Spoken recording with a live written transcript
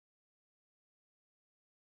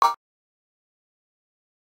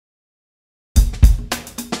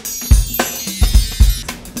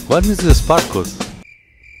What is the sparkles?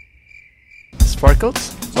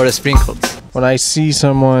 Sparkles or sprinkles? When I see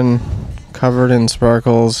someone covered in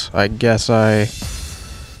sparkles, I guess I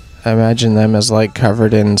imagine them as like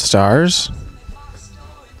covered in stars.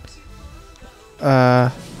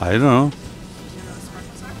 I don't know.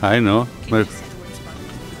 I know, but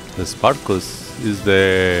the sparkles is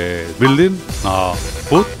the building? No,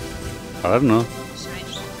 food? I don't know.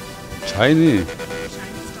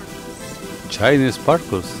 Chinese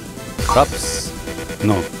sparkles. Crabs?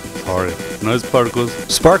 No, sorry, no sparkles.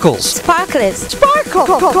 Sparkles. Sparkles.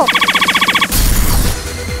 Sparkle.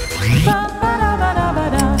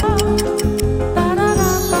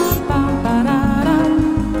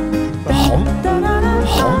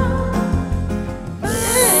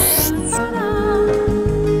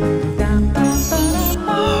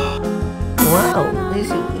 Wow, this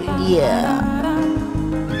is, yeah.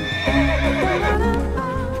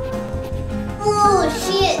 Oh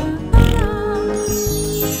shit!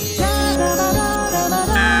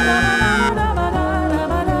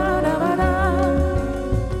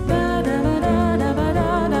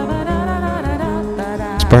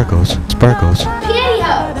 Sparkles. Sparkles.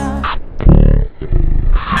 Pantyhose!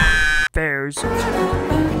 Bears.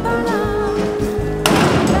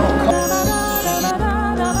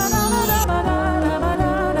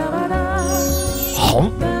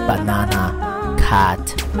 Banana. Cat.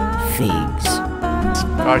 Figs.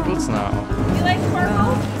 Sparkles? No. You like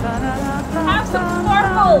sparkles? Have some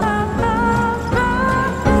sparkles!